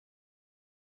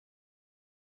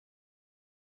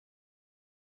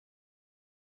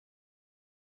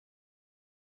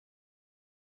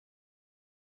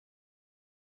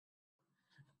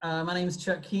My name is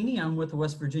Chuck Keeney. I'm with the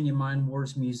West Virginia Mine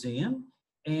Wars Museum,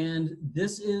 and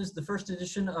this is the first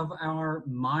edition of our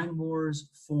Mine Wars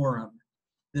Forum.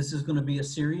 This is going to be a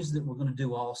series that we're going to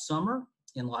do all summer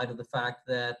in light of the fact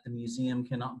that the museum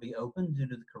cannot be open due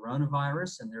to the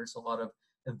coronavirus, and there's a lot of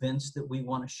events that we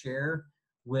want to share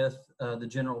with the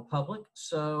general public.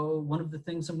 So one of the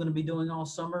things I'm going to be doing all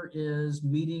summer is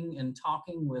meeting and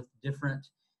talking with different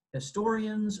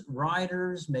historians,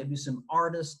 writers, maybe some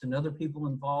artists and other people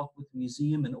involved with the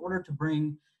museum in order to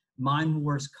bring Mine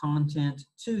Wars content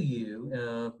to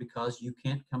you because you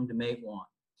can't come to Matewan.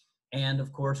 And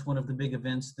of course, one of the big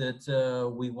events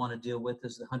that we want to deal with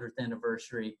is the 100th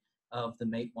anniversary of the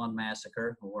Matewan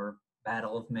Massacre, or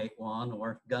Battle of Matewan,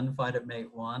 or Gunfight at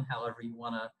Matewan, however you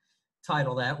want to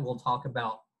title that. We'll talk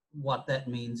about what that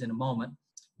means in a moment.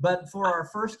 But for our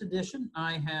first edition,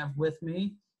 I have with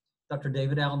me Dr.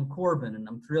 David Alan Corbin, and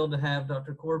I'm thrilled to have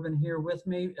Dr. Corbin here with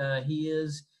me. He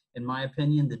is, in my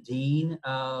opinion, the dean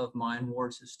of Mine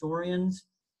Wars historians.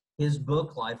 His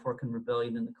book, Life, Work, and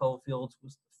Rebellion in the Coalfields,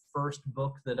 was the first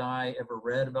book that I ever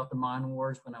read about the Mine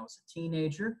Wars when I was a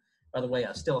teenager. By the way,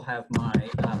 I still have my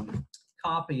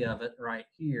copy of it right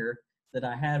here that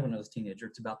I had when I was a teenager.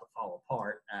 It's about to fall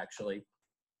apart, actually.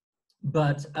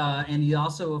 But, and he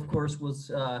also, of course,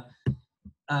 was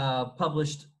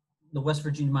published the West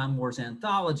Virginia Mine Wars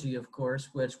Anthology, of course,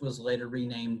 which was later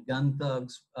renamed Gun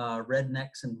Thugs,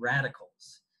 Rednecks, and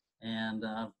Radicals. And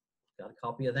got a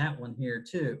copy of that one here,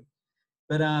 too.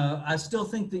 But I still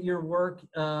think that your work,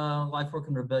 Life, Work,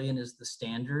 and Rebellion, is the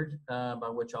standard by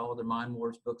which all other Mine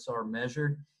Wars books are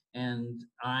measured. And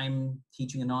I'm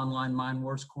teaching an online Mine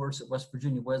Wars course at West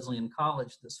Virginia Wesleyan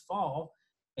College this fall,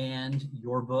 and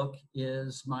your book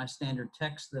is my standard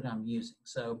text that I'm using.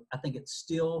 So I think it's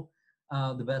still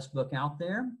the best book out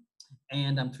there.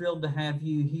 And I'm thrilled to have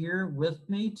you here with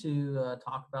me to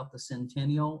talk about the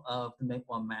centennial of the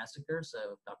Matewan Massacre.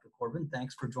 So Dr. Corbin,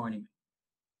 thanks for joining me.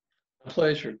 A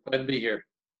pleasure. Glad to be here.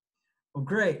 Well,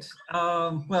 great.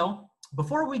 Well,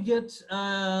 before we get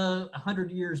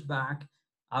 100 years back,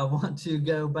 I want to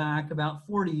go back about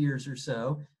 40 years or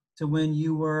so to when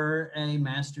you were a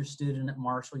master's student at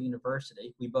Marshall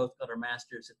University. We both got our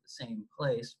masters at the same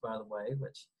place, by the way,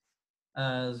 which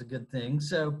is a good thing.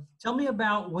 So tell me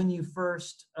about when you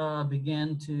first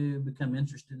began to become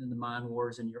interested in the Mine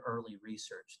Wars and your early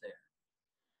research there.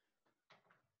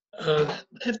 I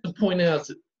have to point out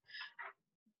that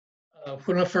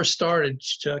when I first started,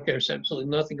 Chuck, there's absolutely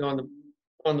nothing on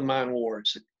the Mine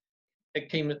Wars. It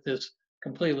came at this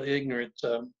completely ignorant.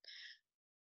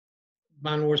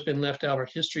 Mine Wars been left out of our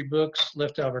history books,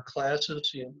 left out of our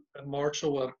classes. You know, at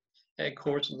Marshall had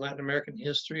courses in Latin American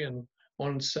history and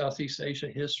one in Southeast Asia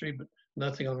history, but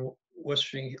nothing on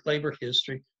West Virginia labor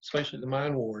history, especially the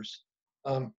Mine Wars.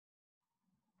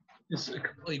 It's a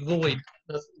complete void.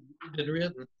 Nothing been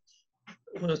written.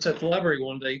 When I was at the library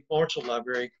one day, Marshall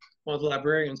Library, one of the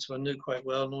librarians who I knew quite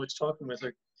well, and always talking with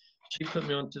her, she put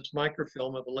me on this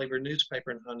microfilm of a labor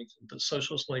newspaper in Huntington, the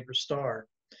Socialist Labor Star.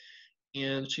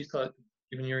 And she thought,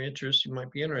 given your interest, you might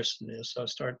be interested in this. So I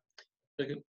started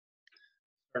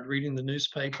reading the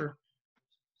newspaper,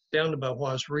 astounded about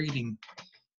what I was reading.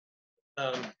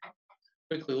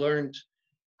 Quickly learned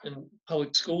in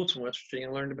public schools in West Virginia,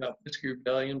 learned about Whiskey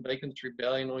Rebellion, Bacon's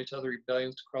Rebellion, all these other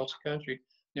rebellions across the country.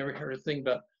 Never heard a thing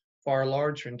about far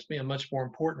larger and to me a much more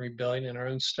important rebellion in our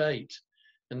own state.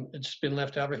 And it's just been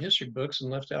left out of our history books and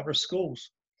left out of our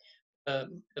schools.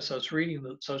 As I was reading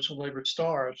the Social Labor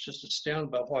Star, I was just astounded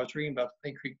about what I was reading about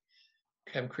the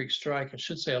Paint Creek strike. I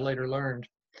should say I later learned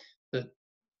that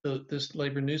this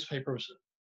labor newspaper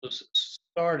was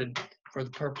started for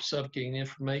the purpose of getting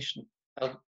information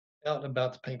out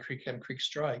about the Paint Creek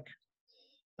strike.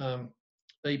 The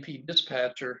AP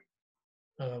dispatcher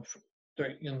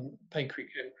in Paint Creek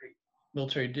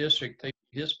Military District, the AP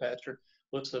dispatcher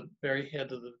was the very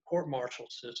head of the court-martial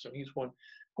system. He's one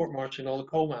court-martialing all the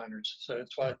coal miners. So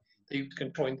that's why he was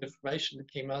controlling the information that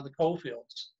came out of the coal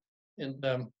fields. And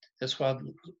that's why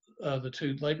the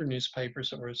two labor newspapers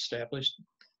that were established,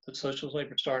 the Socialist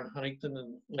Labor Star in Huntington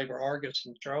and Labor Argus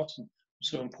in Charleston, were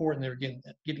so important. They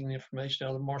were getting the information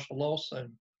out of the martial law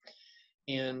zone.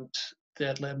 And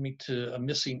that led me to a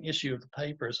missing issue of the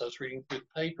paper. As I was reading through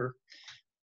the paper,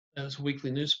 it was a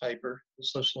weekly newspaper, the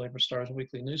Social Labor Star is a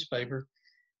weekly newspaper.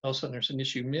 All of a sudden there's an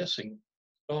issue missing,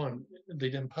 gone.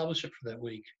 They didn't publish it for that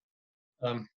week.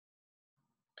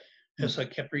 As I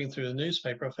kept reading through the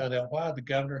newspaper, I found out why the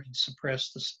governor had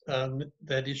suppressed this,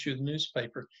 that issue of the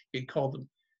newspaper. He'd called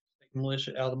the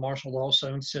militia out of the martial law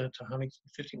zone, sent it to Huntington,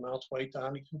 50 miles away to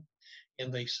Huntington,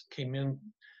 and they came in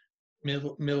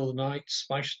middle of the night,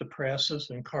 smashed the presses,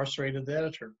 and incarcerated the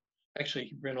editor. Actually,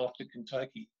 he ran off to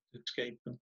Kentucky to escape,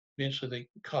 and eventually they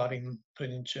caught him, put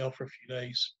him in jail for a few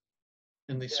days,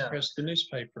 and they Yeah. suppressed the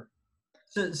newspaper.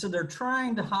 So they're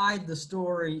trying to hide the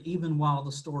story even while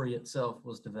the story itself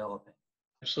was developing.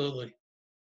 Absolutely.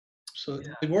 So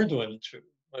Yeah. they were doing it for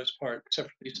the most part, except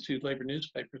for these two labor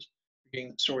newspapers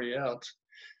getting the story out.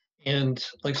 And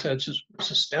like I said, I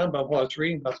was astounded by what I was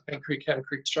reading about the Paint Creek, Cabin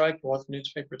Creek strike and what the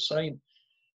newspaper is saying,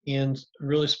 and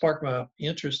really sparked my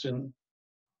interest in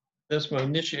that's my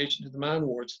initiation to the mine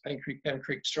wars, the Paint Creek, Cabin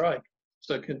Creek strike.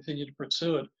 So I continued to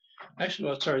pursue it. Actually,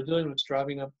 what I started doing was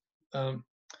driving up.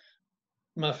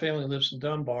 My family lives in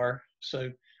Dunbar,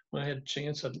 so when I had a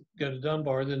chance, I'd go to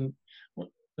Dunbar. Then when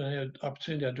I had an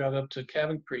opportunity, I'd drive up to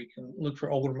Cabin Creek and look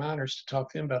for older miners to talk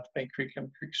to them about the Paint Creek,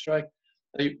 Cabin Creek strike.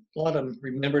 A lot of them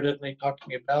remembered it, and they talked to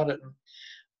me about it.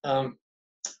 Um,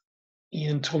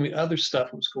 and told me other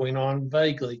stuff was going on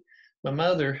vaguely. My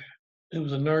mother, who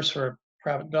was a nurse for a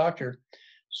private doctor,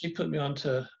 she put me on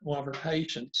to one of her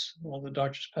patients, one of the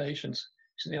doctor's patients.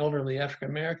 He's an elderly African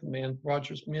American man,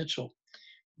 Rogers Mitchell.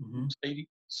 Mm-hmm. 80,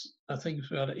 I think he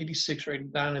was about 86 or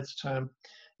 89 at the time.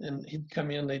 And he'd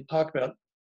come in, he'd talk about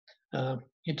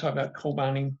coal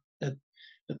mining at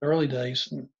the early days.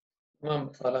 And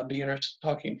Mom thought I'd be interested in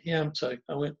talking to him. So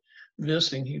I went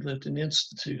visiting. He lived in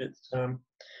Institute at the time.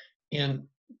 And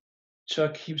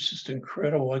Chuck, he was just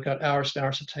incredible. I got hours and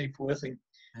hours of tape with him.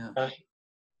 Yeah.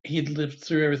 He'd lived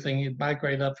through everything. He'd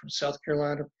migrated up from South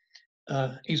Carolina.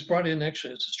 He's brought in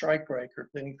actually as a strike breaker.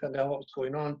 Then he found out what was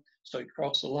going on, so he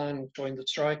crossed the line and joined the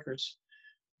strikers.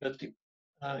 But he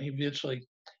eventually,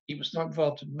 he was not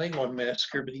involved in the Matewan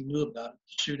Massacre, but he knew about it,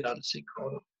 the shootout, as he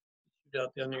called it,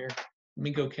 shootout down there,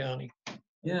 Mingo County.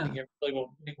 Yeah.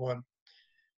 Big one.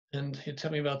 And he'd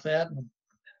tell me about that, and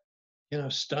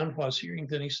stunned what I was hearing.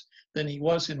 Then he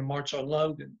was in the March on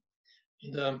Logan,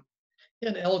 and he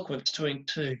had eloquence to him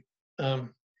too. I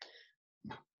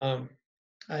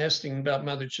asked him about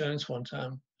Mother Jones one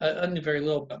time. I knew very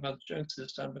little about Mother Jones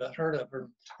this time, but I'd heard of her.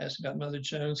 I asked about Mother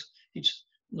Jones. He just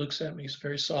looks at me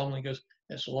very solemnly, goes,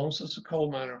 "As long as it's a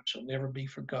coal miner, she'll never be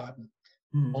forgotten.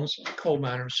 As long as it's a coal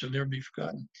miner, she'll never be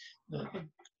forgotten."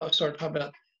 I started talking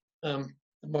about the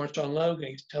March on Logan.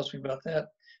 He tells me about that.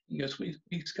 He goes, we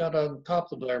got on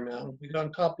top of Blair Mountain. We got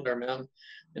on top of Blair Mountain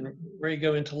and ready to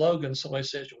go into Logan. Somebody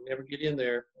says, "You'll never get in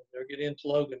there. You'll never get into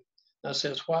Logan." And I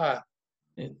says, "Why?"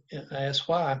 And I asked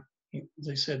why.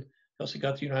 They said, "Because they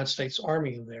got the United States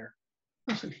Army in there."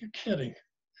 I said, "You're kidding.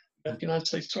 Got the United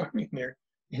States Army in there."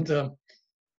 And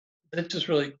that just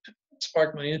really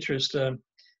sparked my interest.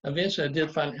 Eventually, I did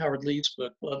find Howard Lee's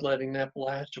book, Bloodletting in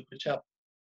Appalachia, which helped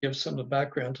give some of the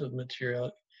background to the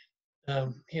material.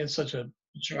 He had such a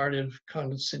pejorative,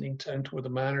 condescending tone toward the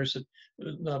miners that it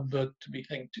was not a book to be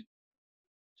taken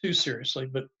too seriously,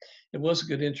 but it was a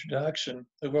good introduction,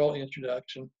 overall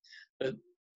introduction. But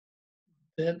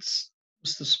that's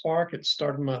was the spark. It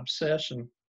started my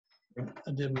obsession.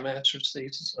 I did a master's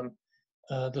thesis on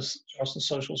the Charleston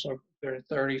Social Circle in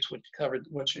the 30s, which covered the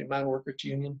West Virginia Mine Workers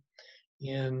Union,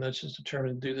 and I just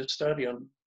determined to do this study on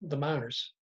the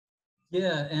miners.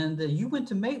 Yeah, and you went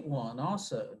to Matewan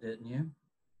also, didn't you?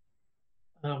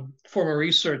 For my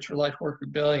research for Life Work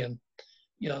Rebellion,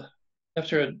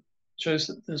 after I chose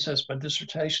this as my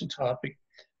dissertation topic,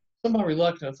 somewhat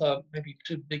reluctant. I thought maybe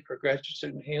too big for a graduate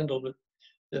student to handle, but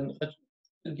then I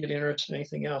didn't get interested in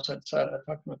anything else. I decided I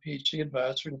talked to my PhD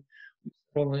advisor and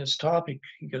on this topic.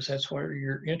 He goes, "That's where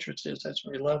your interest is. That's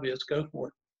where your love is. Go for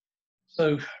it."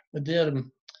 So I did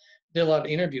a lot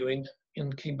of interviewing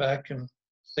and came back and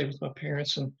stayed with my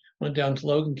parents and went down to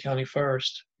Logan County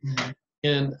first. Mm-hmm.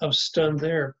 And I was stunned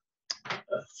there.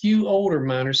 A few older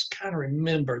miners kind of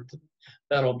remembered the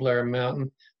Battle of Blair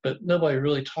Mountain, but nobody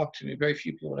really talked to me. Very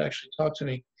few people would actually talk to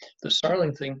me. The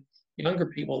startling thing, younger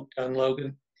people down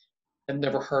Logan had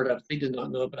never heard of it. They did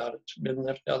not know about it. It's been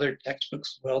left out of their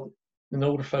textbooks as well. And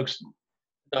older folks did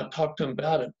not talk to them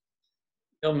about it.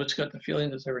 They almost got the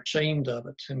feeling that they were ashamed of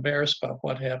it, embarrassed by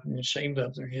what happened, ashamed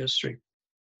of their history.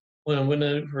 When I went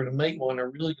over to Matewan, I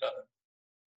really got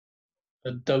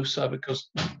a dose of it because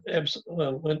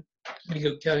when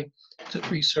Mingo County took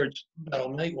research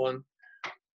about Matewan,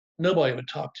 nobody would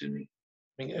talk to me.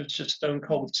 I mean, it was just stone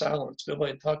cold silence.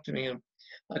 Nobody talked to me. And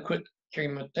I quit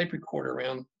carrying my tape recorder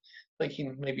around,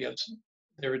 thinking maybe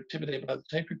they were intimidated by the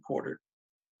tape recorder,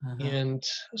 and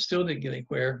I still didn't get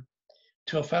anywhere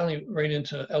until I finally ran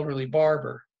into elderly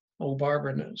barber, old barber,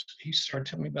 and he started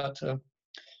telling me about the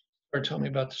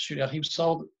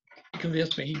shootout. He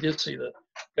convinced me he did see the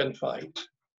gunfight.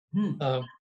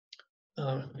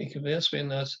 He convinced me,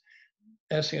 and I was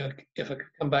asking if I could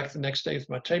come back the next day with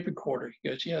my tape recorder. He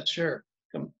goes, "Yeah, sure.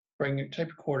 Come bring your tape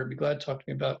recorder. Be glad to talk to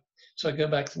me about it. So I go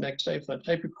back the next day with my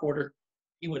tape recorder.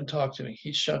 He wouldn't talk to me.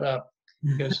 He shut up.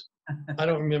 He goes, I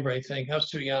don't remember anything. I was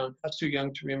too young. I was too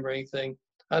young to remember anything.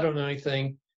 I don't know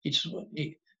anything.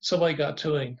 Somebody got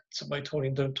to him. Somebody told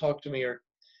him, don't talk to me, or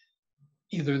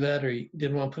either that, or he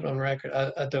didn't want to put on record.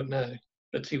 I don't know.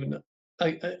 But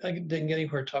I didn't get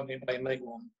anywhere talking about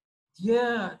Matewan.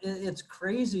 Yeah, it's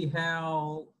crazy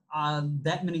how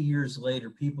that many years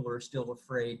later, people are still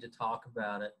afraid to talk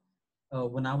about it.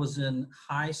 When I was in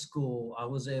high school, I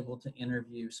was able to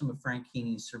interview some of Frank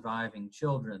Keeney's surviving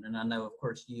children. And I know, of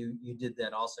course, you did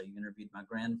that also. You interviewed my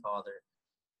grandfather.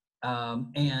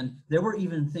 And there were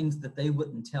even things that they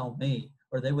wouldn't tell me,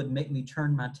 or they would make me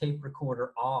turn my tape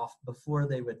recorder off before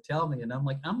they would tell me. And I'm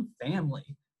like, I'm family,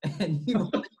 and you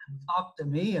want to talk to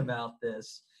me about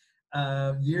this.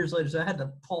 Years later, so I had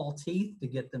to pull teeth to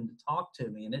get them to talk to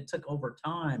me. And it took over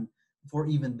time before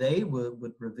even they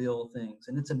would reveal things.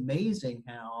 And it's amazing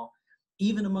how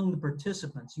even among the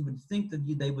participants, you would think that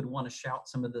they would want to shout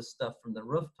some of this stuff from the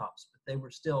rooftops, but they were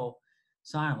still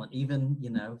silent, even,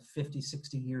 50,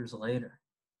 60 years later.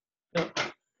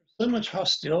 So much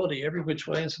hostility every which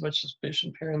way, and so much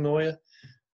suspicion, paranoia.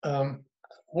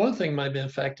 One thing might be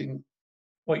affecting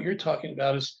what you're talking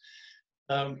about is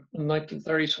in the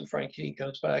 1930s, when Frank Keeney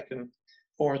comes back and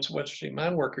forms the West Virginia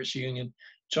Mine Workers Union,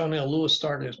 John L. Lewis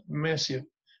started a massive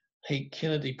hate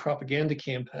Kennedy propaganda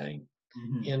campaign,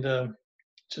 and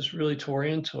just really tore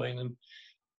into him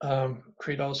and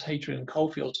created all this hatred in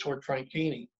coalfields toward Frank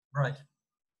Keeney. Right.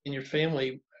 And your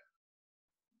family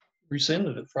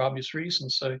resented it for obvious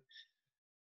reasons. So,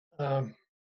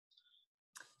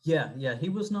 yeah, he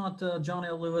was not John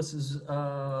L. Lewis's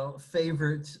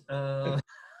favorite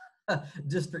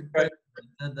district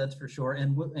president, that's for sure.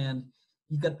 And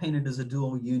he got painted as a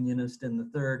dual unionist in the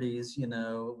 30s,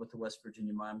 with the West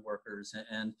Virginia mine workers.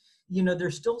 And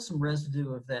there's still some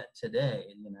residue of that today.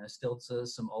 Still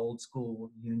some old school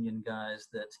union guys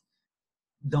that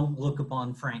don't look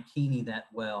upon Frank Keeney that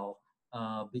well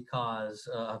because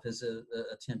of his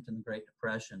attempt in the Great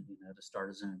Depression, to start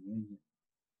his own union.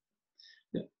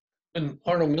 Yeah. When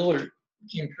Arnold Miller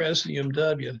became president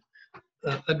of UMW,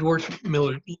 I'd worked with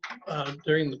Miller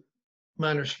during the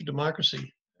Miners for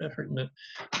Democracy effort, and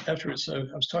afterwards I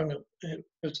was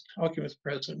talking with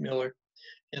President Miller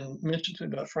and mentioned to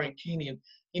him about Frank Keeney, and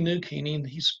he knew Keeney, and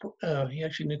he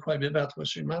actually knew quite a bit about the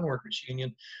West Virginia Mine Workers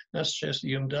Union. And I suggested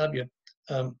UMW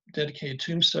dedicate a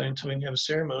tombstone to him, have a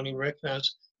ceremony, and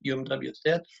recognize UMW's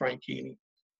debt to Frank Keeney.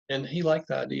 And he liked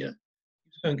the idea. He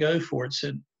was going to go for it,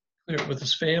 said clear it with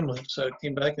his family. So I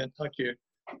came back and I talked to your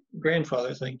grandfather,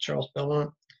 I think, Charles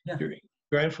Belmont, your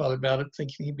grandfather, about it,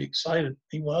 thinking he'd be excited.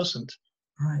 He wasn't.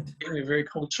 Right. He gave me a very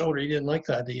cold shoulder. He didn't like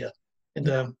the idea. And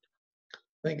I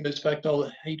think it goes back to all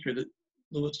the hatred that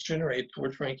Lewis generated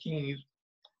toward Frank Keeney.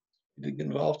 He did get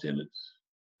involved in it.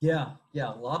 Yeah,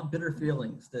 a lot of bitter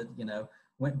feelings that,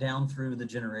 went down through the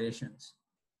generations.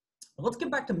 Well, let's get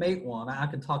back to Matewan. I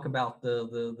could talk about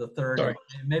the third. Sorry.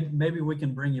 Maybe we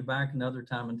can bring you back another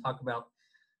time and talk about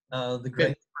the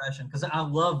Great Depression, because I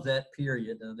love that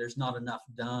period. There's not enough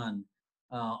done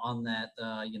on that,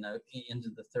 into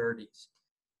the 30s.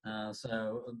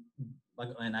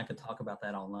 And I could talk about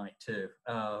that all night too.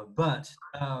 But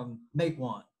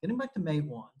Matewan, getting back to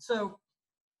Matewan. So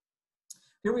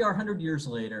here we are 100 years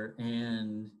later,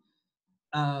 and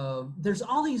there's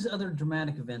all these other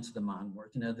dramatic events of the mine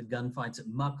work. The gunfights at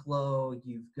Mucklow,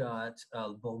 you've got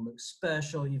the Bull Moose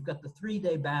Special, you've got the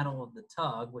 3-day Battle of the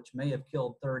Tug, which may have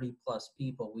killed 30 plus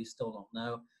people. We still don't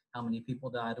know how many people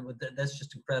died. That's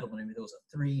just incredible. I mean, there was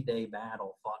a 3-day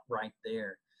battle fought right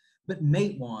there. But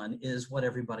Matewan is what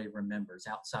everybody remembers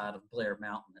outside of Blair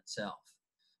Mountain itself.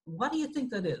 Why do you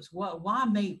think that is? Why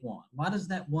Matewan? Why does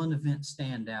that one event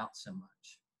stand out so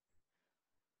much?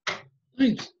 Let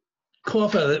me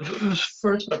qualify that.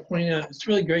 First, by pointing out, it's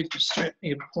really great to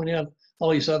point out all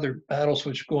these other battles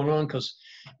which are going on, because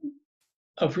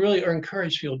I've really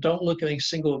encouraged people, don't look at any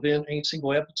single event, any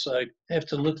single episode. You have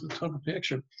to look at the total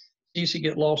picture. It's easy to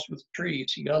get lost with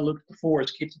trees. You got to look at the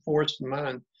forest, keep the forest in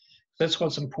mind. That's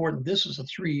what's important. This is a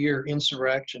 3-year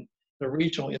insurrection, the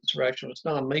regional insurrection. It's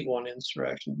not a Matewan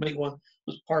insurrection. Matewan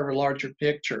was part of a larger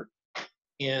picture,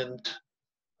 and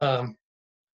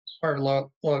part of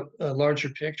a larger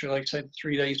picture, like I said, the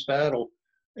 3 days battle.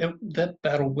 That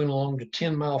battle went along a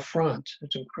 10-mile front.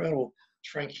 It's incredible.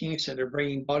 Frank Keeney said they're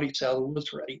bringing bodies out of the woods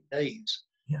for 8 days.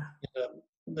 Yeah.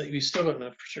 We still don't know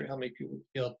for sure how many people were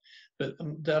killed, but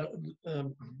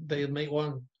they had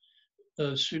Matewan.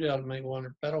 The shootout of Matewan,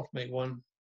 or Battle of Matewan,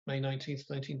 May 19th,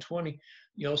 1920.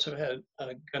 You also had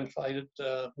a gunfight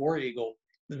at War Eagle.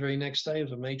 The very next day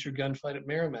was a major gunfight at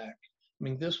Merrimack. I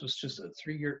mean, this was just a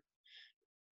 3-year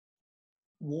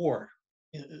war,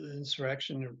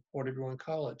 insurrection, or whatever you want to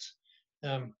call it.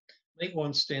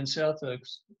 Matewan stands out, though,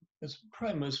 'cause it's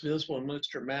probably most visible and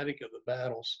most dramatic of the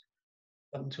battles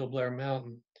up until Blair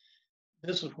Mountain.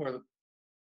 This is where the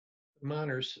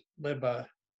miners, led by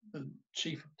the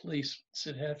chief of police,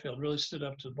 Sid Hatfield, really stood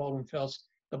up to the Baldwin Fells.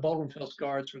 The Baldwin Fells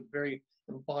Guards were the very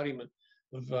embodiment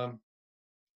of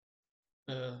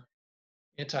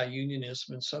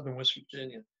anti-unionism in southern West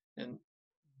Virginia, and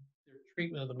their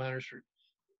treatment of the miners for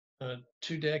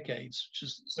 2 decades,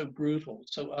 just so brutal,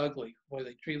 so ugly, the way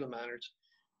they treat the miners.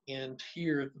 And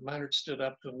here, the miners stood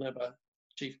up to them, led by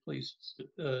Chief of Police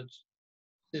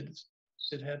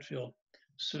Sid Hatfield,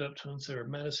 stood up to them and said,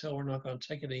 "Mad as hell, we're not going to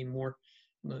take it anymore."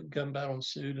 And the gun battle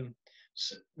ensued, and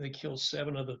they killed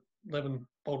 7 of the 11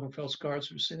 Baldwin Fells Guards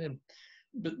who were sent in.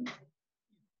 But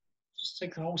just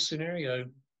take the whole scenario.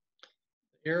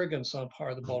 The arrogance on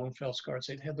part of the Baldwin Fells Guards.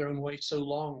 They'd had their own way so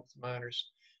long with the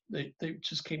miners. They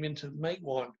just came into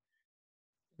Matewan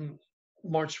and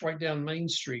marched right down Main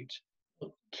Street,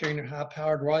 carrying their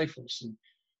high-powered rifles.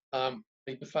 And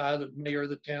they defy the mayor of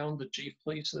the town, the chief of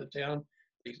police of the town.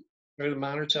 They throw the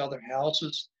miners out of their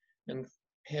houses, and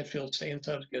Hatfield stands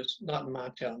up and goes, "Not in my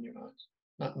town, you're not.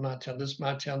 Not in my town. This is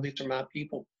my town. These are my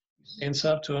people." He stands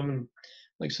up to them, and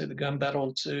like I said, the gun battle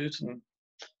ensues, and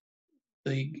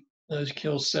they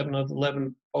kills 7 of the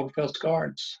 11 Baldwin Fells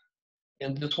Guards.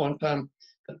 And this one time,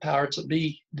 the powers that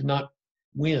be did not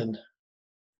win,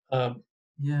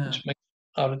 which makes the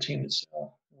oddity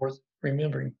itself worth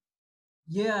remembering.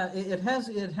 Yeah, it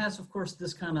has of course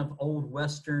this kind of old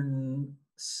Western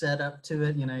setup to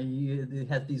it. You know, it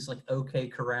had these like OK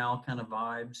Corral kind of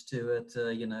vibes to it.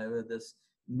 You know, this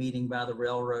meeting by the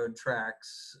railroad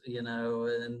tracks, you know,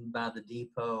 and by the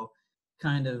depot,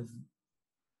 kind of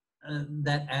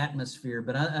that atmosphere.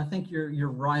 But I think you're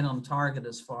right on target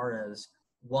as far as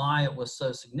why it was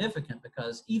so significant,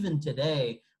 because even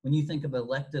today, when you think of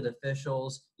elected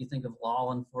officials, you think of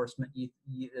law enforcement,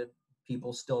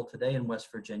 people still today in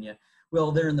West Virginia,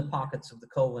 well, they're in the pockets of the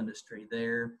coal industry.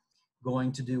 They're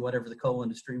going to do whatever the coal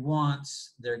industry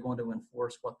wants. They're going to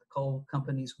enforce what the coal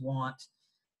companies want,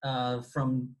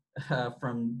 from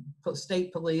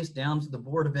state police down to the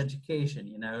Board of Education,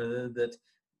 you know, that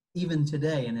even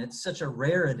today, and it's such a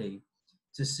rarity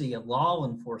to see a law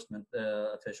enforcement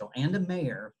official and a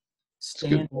mayor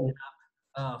standing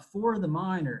up for the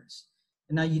miners.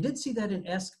 And now you did see that in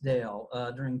Eskdale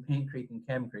during Paint Creek and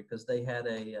Cabin Creek, because they had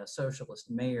a socialist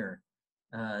mayor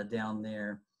down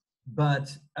there.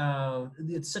 But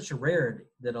it's such a rarity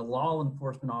that a law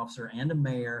enforcement officer and a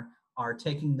mayor are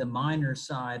taking the miners'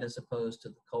 side as opposed to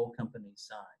the coal company's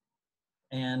side.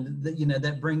 And you know,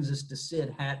 that brings us to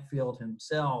Sid Hatfield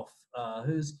himself,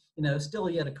 who's, you know, still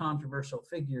yet a controversial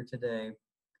figure today,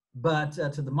 but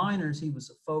to the miners, he was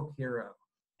a folk hero.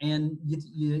 And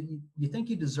you think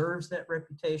he deserves that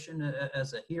reputation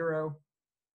as a hero?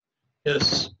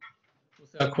 Yes,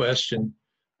 without question.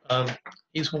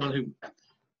 He's one who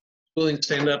willing to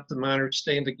stand up to the miners,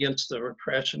 stand against the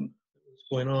repression that was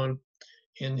going on.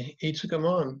 And he took them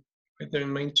on right there in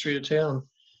the main street of town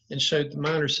and showed the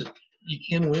miners that you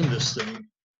can win this thing.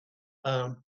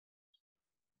 That's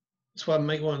why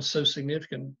Matewan is so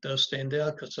significant, does stand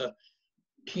out, because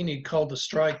Keeney called the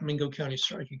strike, Mingo County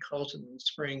strike, he calls it in the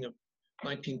spring of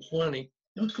 1920.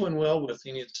 It was going well with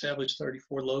him. He established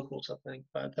 34 locals, I think,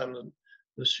 by the time of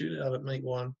the shootout at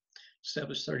Matewan,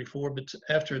 established 34. But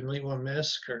after the Matewan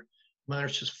Massacre,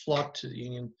 miners just flocked to the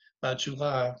Union. By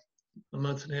July, a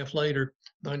month and a half later,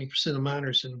 90% of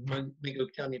miners in Mingo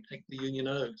County take the Union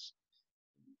oaths.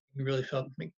 He really felt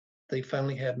they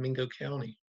finally had Mingo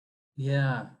County.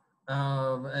 Yeah.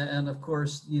 And of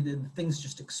course, things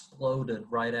just exploded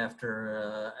right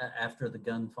after the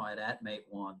gunfight at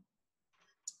Matewan.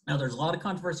 Now, there's a lot of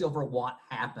controversy over what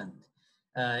happened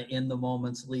in the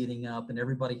moments leading up, and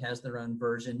everybody has their own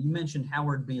version. You mentioned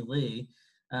Howard B. Lee.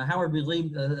 Howard B.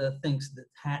 Lee thinks that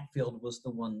Hatfield was the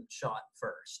one that shot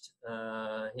first.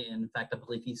 In fact, I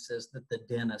believe he says that the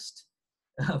dentist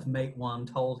of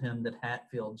Matewan told him that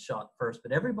Hatfield shot first.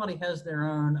 But everybody has their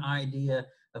own idea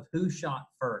of who shot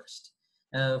first.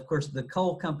 Of course, the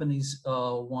coal companies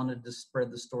wanted to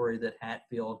spread the story that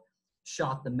Hatfield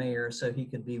shot the mayor so he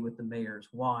could be with the mayor's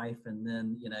wife, and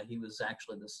then, you know, he was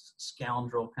actually this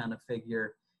scoundrel kind of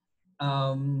figure.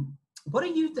 What do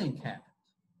you think happened?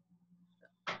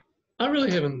 I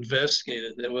really haven't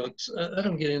investigated that well. I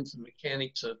don't get into the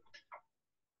mechanics of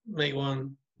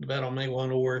Matewan, the Battle of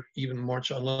Matewan, or even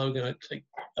March on Logan. I take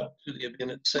up to the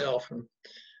event itself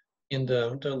and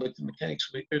don't look at the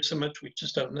mechanics. There's so much we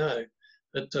just don't know.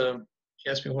 But you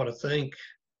asked me what I think.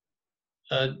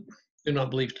 do not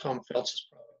believe Tom Phelps'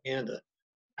 propaganda.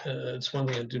 It's one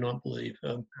thing I do not believe.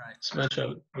 Right. So much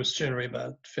of it was generated by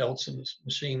Phelps and his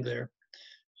machine there.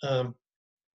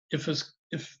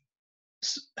 If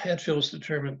Hatfield is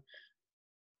determined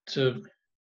to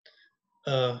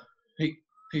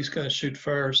he's going to shoot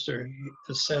first, or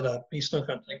the setup, he's not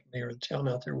going to take the mayor of the town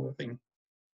out there with him.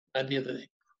 The idea that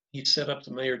he set up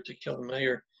the mayor to kill the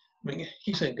mayor. I mean,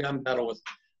 he's in a gun battle with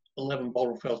 11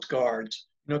 Boulderfeld's guards.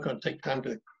 You're not going to take time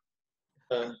to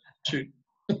shoot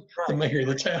the mayor of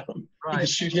the town. Right. You can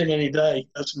shoot him any day.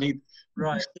 Doesn't need.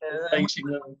 Right. And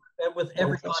with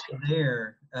everybody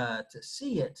there to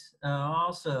see it,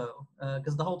 also,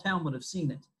 because the whole town would have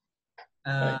seen it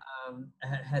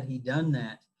had he done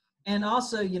that. And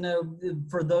also, you know,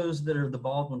 for those that are the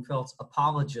Baldwin Phelps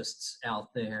apologists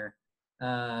out there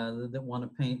that want to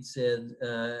paint Sid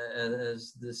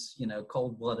as this, you know,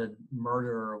 cold-blooded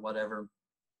murderer or whatever,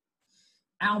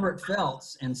 Albert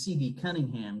Phelps and C.B.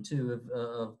 Cunningham, two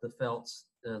of the Phelps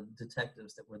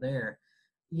detectives that were there,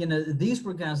 you know, these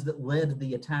were guys that led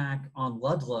the attack on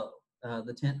Ludlow,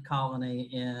 the tent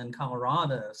colony in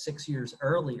Colorado 6 years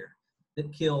earlier,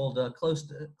 that killed close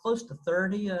to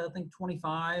 30, I think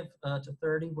 25 to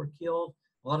 30 were killed.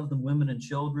 A lot of them women and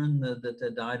children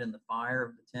that died in the fire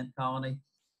of the tent colony.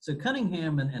 So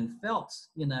Cunningham and Phelps,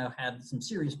 you know, had some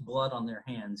serious blood on their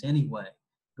hands anyway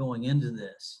going into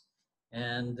this.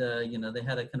 And, you know, they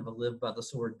had a kind of a live by the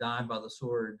sword, die by the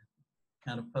sword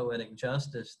kind of poetic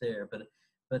justice there. But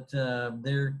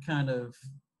they're kind of,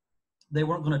 they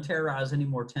weren't going to terrorize any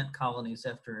more tent colonies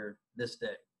after this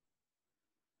day.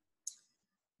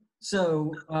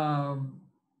 So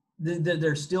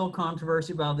there's still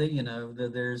controversy about it. You know,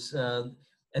 there's a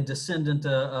descendant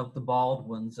of the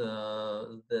Baldwins,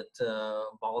 that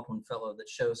Baldwin fellow that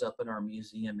shows up in our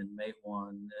museum in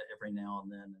Matewan every now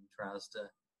and then and tries to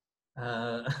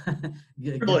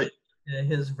get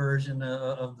his version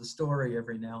of the story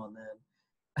every now and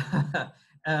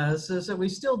then. So we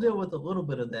still deal with a little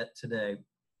bit of that today.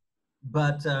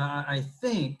 But I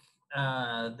think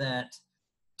that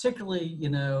particularly, you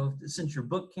know, since your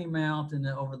book came out and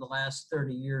over the last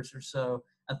 30 years or so,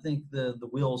 I think the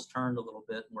wheels turned a little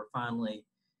bit and we're finally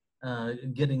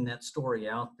getting that story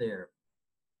out there.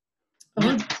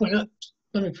 Let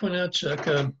me point out, Chuck,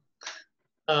 one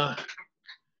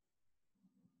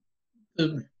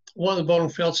of the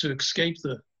Baldwin Phelps who escaped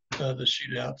the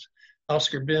shootout,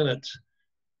 Oscar Bennett,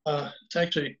 it's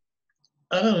actually,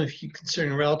 I don't know if you consider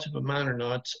him a relative of mine or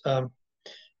not.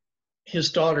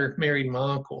 His daughter married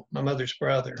my uncle, my mother's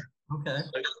brother. Okay.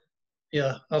 So,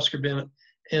 yeah, Oscar Bennett.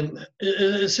 And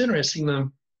it's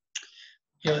interesting,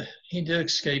 yeah, he did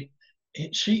escape.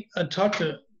 I talked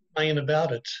to Diane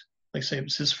about it. Like I say, it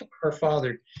was her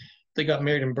father. They got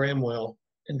married in Bramwell,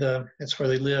 and that's where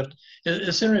they lived.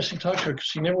 It's interesting to talk to her because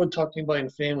she never would talk to anybody in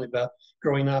the family about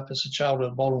growing up as a child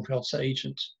of Baldwin Phelps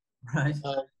agents. Right.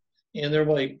 And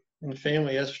everybody in the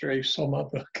family, after they saw my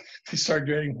book, they started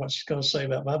dreading what she's going to say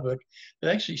about my book. But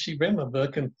actually, she read my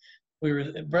book, and we were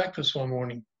at breakfast one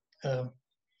morning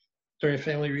during a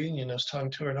family reunion. I was talking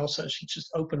to her, and all of a sudden, she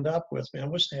just opened up with me. I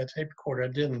wish they had a tape recorder. I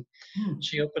didn't.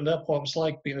 She opened up what it was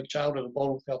like being a child of a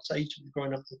Baldwin Phelps agent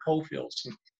growing up in the coalfields.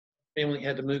 And family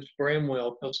had to move to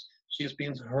Bramwell because she was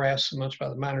being harassed so much by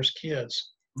the miners'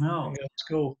 kids. No. At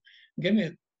school. Give me,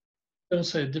 I don't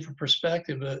say a different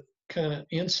perspective, but kind of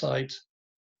insight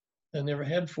I never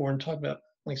had before, and talk about,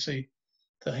 like, say,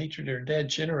 the hatred their dad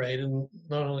generated, and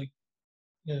not only,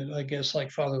 you know, I guess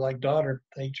like father, like daughter,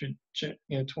 hatred, you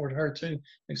know, toward her too.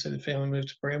 Like I said, the family moved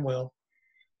to Bramwell,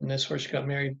 and that's where she got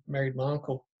married my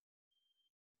uncle.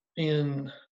 And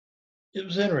it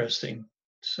was interesting,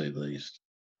 to say the least.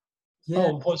 Yeah.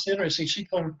 Oh, what's interesting, she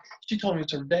told me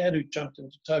it's her dad who jumped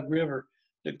into Tug River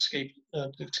to escape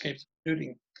the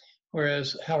shooting,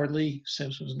 whereas Howard Lee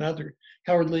says was another.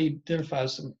 Howard Lee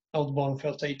identifies them, all the Baldwin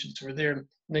Phelps agents who were there,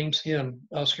 names him,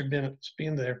 Oscar Bennett, as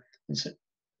being there, and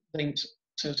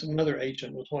says another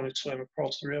agent was one who swam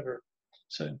across the river.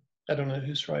 So I don't know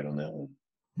who's right on that one.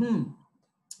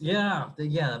 Yeah,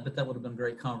 but that would have been a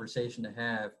great conversation to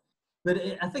have. But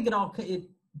I think it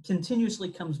continuously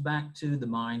comes back to the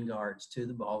mine guards, to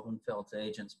the Baldwin Phelps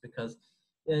agents, because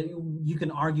you can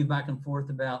argue back and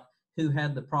forth about who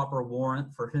had the proper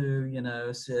warrant for who. You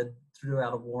know, Sid threw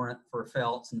out a warrant for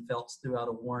Phelps and Phelps threw out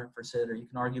a warrant for Sid, or you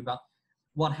can argue about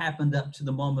what happened up to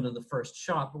the moment of the first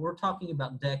shot. But we're talking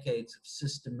about decades of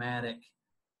systematic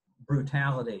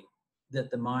brutality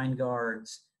that the mine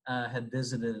guards had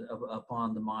visited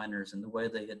upon the miners, and the way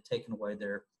they had taken away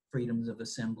their freedoms of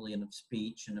assembly and of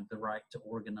speech and of the right to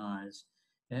organize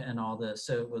and all this.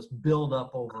 So it was built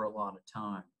up over a lot of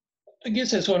time. I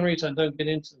guess that's one reason I don't get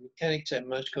into the mechanics that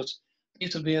much, because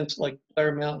these events like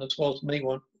Blair Mountain as well as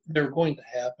Matewan, they're going to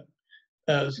happen.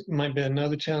 It might have been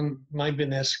another town, might have been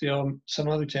Eskil, some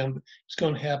other town, but it's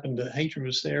going to happen. The hatred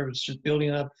was there. It's just building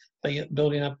up,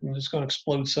 building up, and it's going to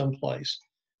explode someplace.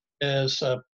 As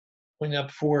pointed out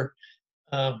before,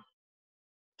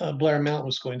 Blair Mountain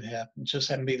was going to happen. It just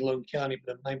happened to be Logan County,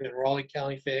 but it might have been Raleigh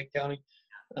County, Fayette County,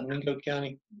 Mingo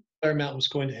County. Blair Mountain was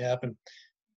going to happen.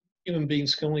 Human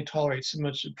beings can only tolerate so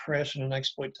much oppression and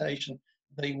exploitation.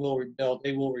 They will rebel.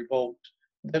 They will revolt.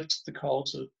 That's the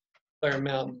cause of Blair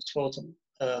Mountain as well as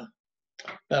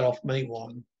Battle of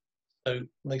Matewan. So,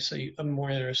 like I say, I'm more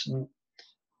interested in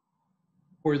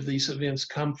where these events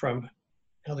come from,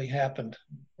 how they happened,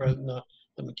 rather than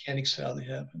the mechanics of how they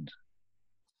happened.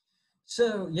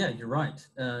 So yeah, you're right,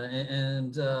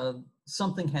 and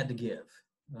something had to give.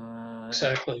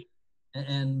 Exactly.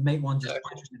 And Matewan just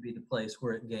happened to be the place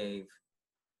where it gave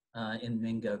in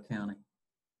Mingo County.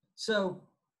 So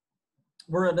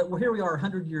here we are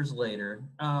 100 years later.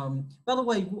 By the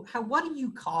way, what do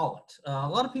you call it? A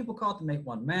lot of people call it the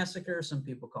Matewan Massacre. Some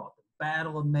people call it the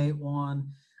Battle of Matewan.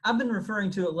 I've been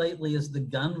referring to it lately as the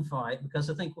gunfight because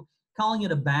I think calling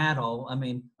it a battle, I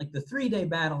mean, like the 3-day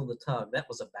Battle of the Tug, that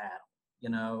was a battle. You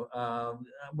know,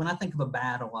 when I think of a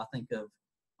battle, I think of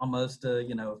almost,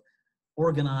 you know,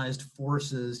 organized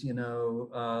forces, you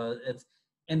know,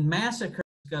 and massacre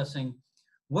discussing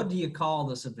what do you call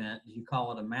this event? Do you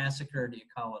call it a massacre? Do you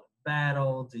call it a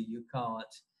battle? Do you call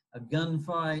it a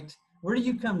gunfight? Where do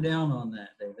you come down on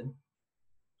that, David?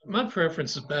 My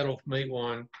preference is Battle of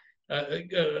Matewan.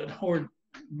 Horde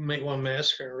Matewan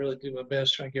Massacre. I really do my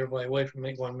best trying to get everybody away from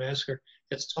Matewan Massacre.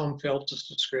 It's Tom Phelps'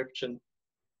 description.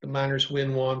 The miners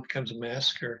win one, becomes a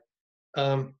massacre.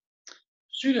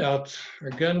 Shootout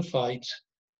or gunfight.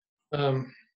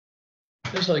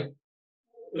 It's like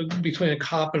between a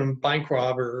cop and a bank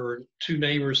robber, or two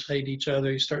neighbors hate each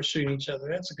other, you start shooting each other.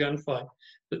 That's a gunfight.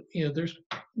 But you know, there's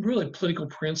really political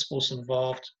principles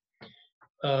involved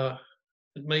at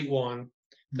Matewan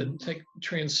that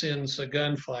transcends a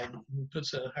gunfight and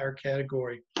puts it in a higher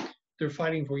category. They're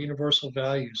fighting for universal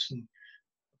values and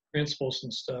principles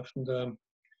and stuff. And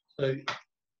so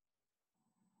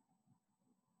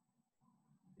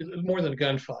it's more than a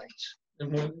gunfight.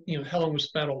 And more, you know, how long was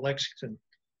the Battle of Lexington?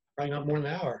 Probably not more than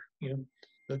an hour. You know,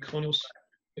 the colonials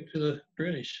took to the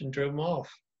British and drove them off.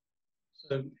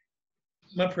 So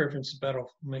my preference is Battle of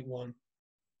Matewan.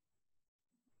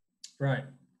 Right.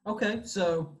 Okay.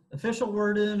 So official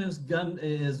word is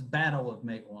Battle of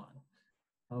Matewan.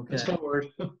 Okay. That's my word.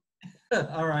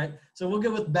 All right. So we'll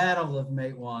go with Battle of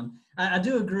Matewan. I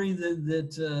do agree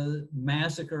that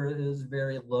massacre is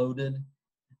very loaded.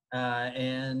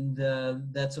 And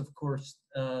that's, of course,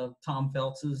 Tom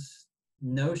Phelps's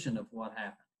notion of what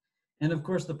happened. And of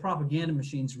course, the propaganda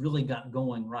machines really got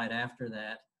going right after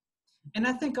that. And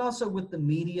I think also with the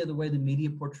media, the way the media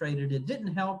portrayed it, it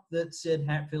didn't help that Sid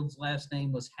Hatfield's last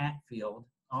name was Hatfield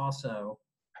also.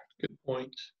 Good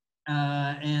point.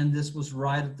 And this was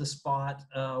right at the spot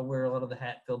where a lot of the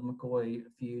Hatfield-McCoy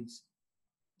feuds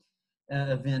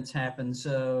events happened.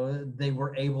 So they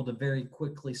were able to very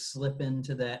quickly slip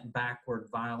into that backward,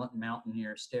 violent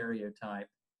mountaineer stereotype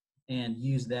and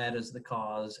use that as the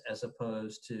cause, as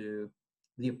opposed to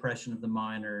the oppression of the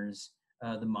miners,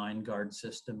 the mine guard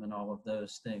system, and all of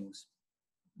those things.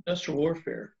 Industrial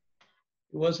warfare.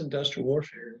 It was industrial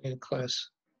warfare in class.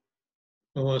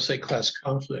 I want to say class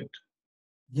conflict.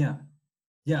 Yeah,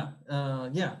 yeah,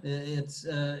 yeah. It's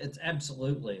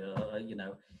absolutely, you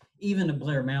know, even at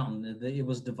Blair Mountain, it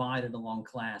was divided along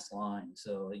class lines.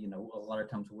 So, you know, a lot of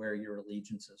times where your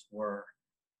allegiances were.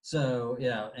 So,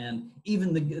 yeah, and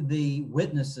even the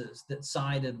witnesses that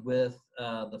sided with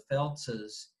the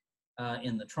Phelpses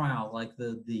in the trial, like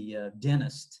the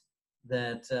dentist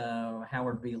that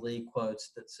Howard B. Lee quotes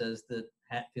that says that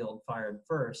Hatfield fired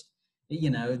first,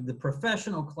 you know, the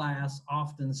professional class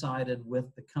often sided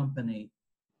with the company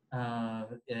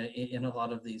in a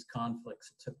lot of these conflicts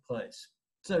that took place.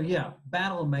 So yeah,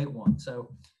 Battle of Matewan.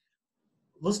 So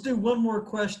let's do one more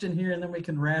question here, and then we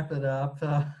can wrap it up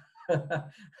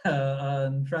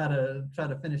and try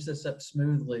to finish this up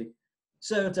smoothly.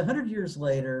 So it's 100 years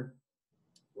later.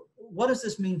 What does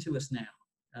this mean to us now?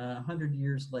 100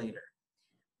 years later.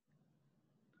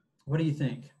 What do you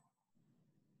think?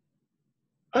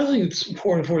 I think it's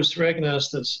important for us to recognize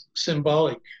this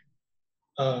symbolic,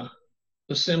 the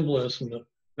symbolism of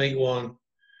Matewan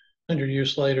 100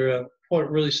 years later, what it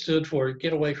really stood for,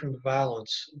 get away from the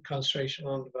violence, concentration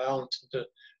on the violence, and to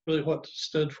really what it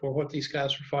stood for, what these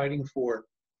guys were fighting for.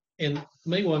 And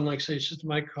Matewan, like I say, it's just a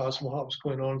microcosm of what was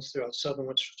going on throughout southern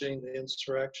West Virginia, the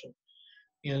insurrection.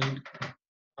 And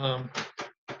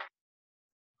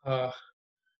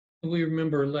we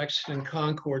remember Lexington and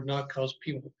Concord not because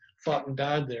people fought and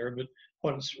died there, but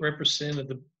what it's represented,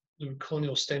 the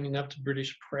colonial standing up to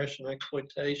British oppression and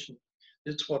exploitation.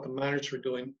 It's what the miners were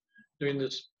doing during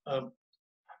this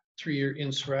 3-year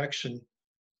insurrection,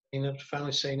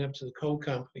 finally saying up to the coal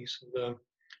companies. And,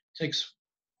 takes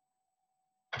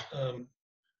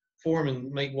form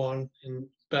in Matewan in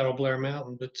Battle of Blair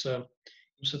Mountain, but it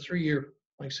was a 3-year,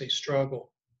 like I say,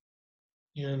 struggle.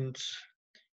 And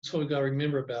that's what we got to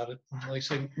remember about it. Like I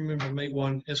say, remember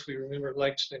Matewan as we remember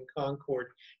Lexington and Concord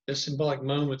as symbolic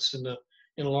moments in a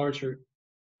larger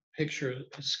picture,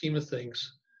 scheme of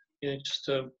things. And it's just,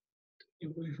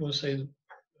 we want to say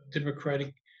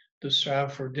the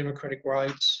strive for democratic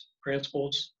rights,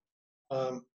 principles,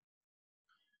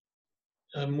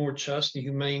 a more just and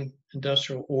humane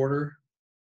industrial order.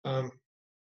 There's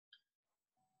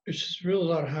just really a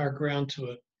lot of higher ground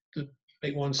to it that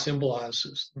Matewan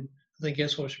symbolizes. And I think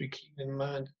that's what we should be keeping in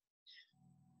mind.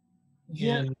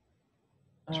 Yeah. And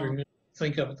to remember,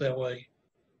 think of it that way.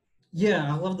 Yeah,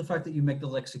 I love the fact that you make the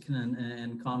Lexington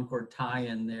and Concord tie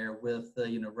in there with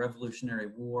the Revolutionary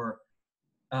War,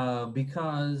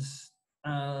 because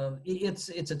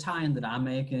it's a tie-in that I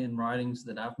make in writings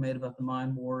that I've made about the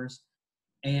mine wars.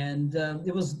 And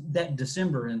it was that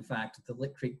December, in fact, at the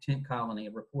Lick Creek Tent Colony.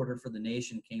 A reporter for The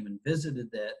Nation came and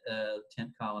visited that tent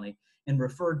colony and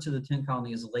referred to the tent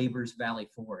colony as Labor's Valley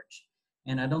Forge.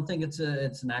 And I don't think it's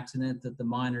an accident that the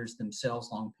miners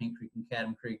themselves along Paint Creek and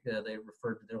Cadam Creek, they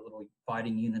referred to their little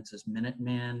fighting units as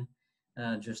Minutemen,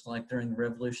 just like during the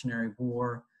Revolutionary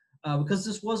War, because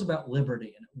this was about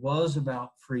liberty and it was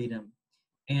about freedom.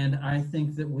 And I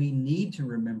think that we need to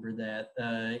remember that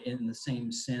in the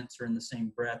same sense or in the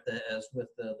same breath as with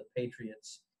the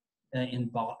Patriots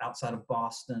outside of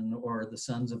Boston or the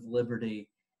Sons of Liberty,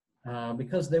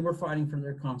 because they were fighting for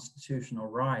their constitutional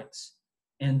rights.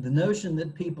 And the notion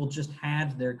that people just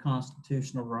had their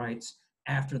constitutional rights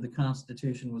after the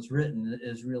Constitution was written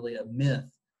is really a myth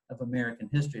of American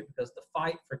history, because the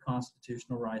fight for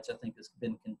constitutional rights, I think, has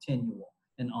been continual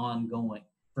and ongoing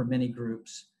for many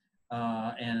groups.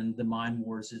 And the mine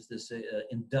wars is this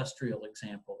industrial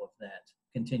example of that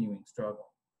continuing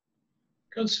struggle.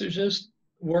 Constitution is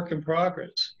work in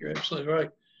progress. You're absolutely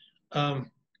right.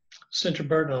 Senator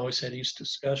Burton always had these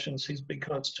discussions. He's a big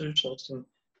constitutionalist, and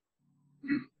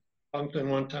Congressman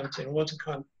one time saying it wasn't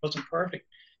perfect.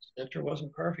 Senator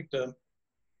wasn't perfect.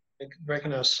 They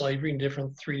recognized slavery in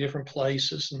 3 different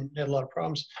places and had a lot of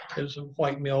problems. It was a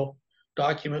white male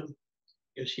document.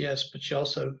 Yes, but she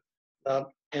also had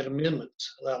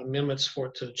allowed amendments for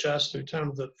it to adjust through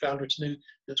time. The founders knew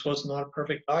this was not a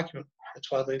perfect document. That's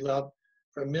why they allowed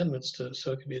for amendments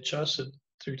so it could be adjusted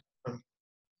through time.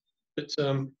 But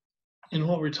in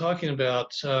what we're talking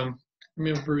about,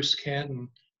 remember Bruce Canton,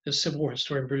 the Civil War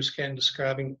historian Bruce Canton,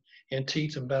 describing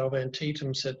Antietam, Battle of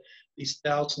Antietam, said these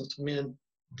thousands of men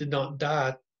did not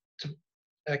die to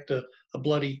act a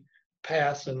bloody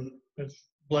path and a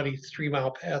bloody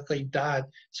 3-mile path. They died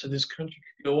so this country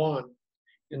could go on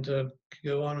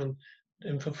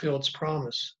and fulfill its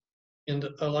promise. And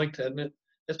I like that. And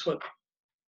that's what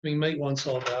Matewan's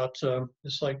all about.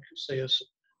 It's like, say, a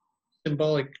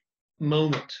symbolic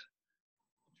moment,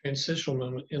 transitional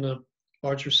moment in a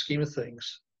larger scheme of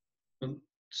things, and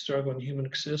struggle in human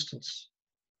existence.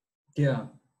 Yeah,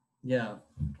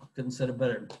 couldn't have said it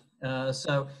better.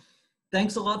 So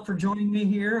thanks a lot for joining me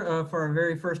here for our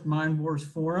very first Mine Wars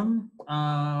Forum.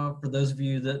 For those of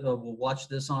you that will watch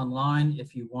this online,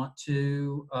 if you want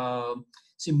to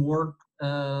see more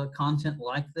content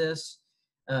like this,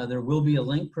 there will be a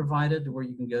link provided where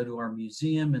you can go to our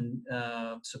museum and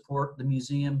support the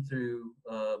museum through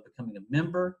becoming a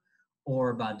member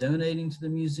or by donating to the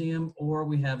museum, or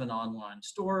we have an online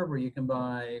store where you can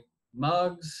buy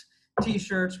mugs,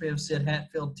 t-shirts. We have Sid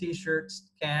Hatfield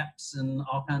t-shirts, caps, and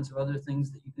all kinds of other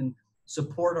things that you can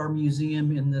support our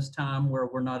museum in this time where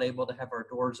we're not able to have our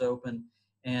doors open,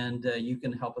 and you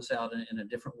can help us out in a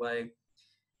different way.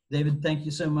 David, thank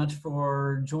you so much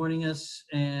for joining us,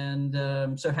 and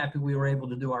I'm so happy we were able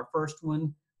to do our first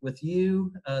one with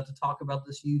you to talk about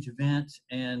this huge event.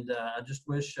 And I just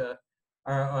wish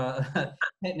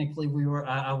technically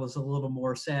I was a little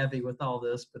more savvy with all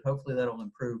this, but hopefully that'll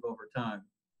improve over time.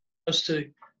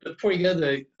 Before you go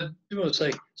there, I do want to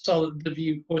say, saw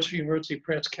the West University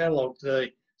Press catalog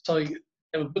today. Saw you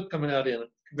have a book coming out in it.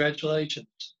 Congratulations.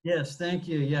 Yes, thank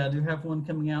you. Yeah, I do have one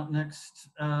coming out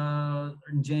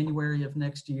in January of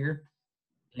next year.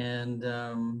 And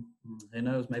who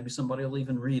knows, maybe somebody will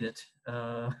even read it.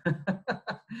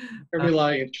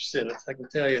 Everybody interested in it, I can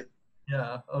tell you.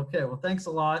 Yeah, okay. Well, thanks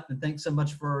a lot. And thanks so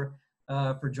much for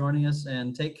joining us,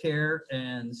 and take care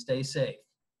and stay safe.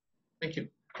 Thank you.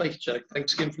 Thank you, Chuck.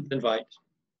 Thanks again for the invite.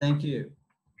 Thank you.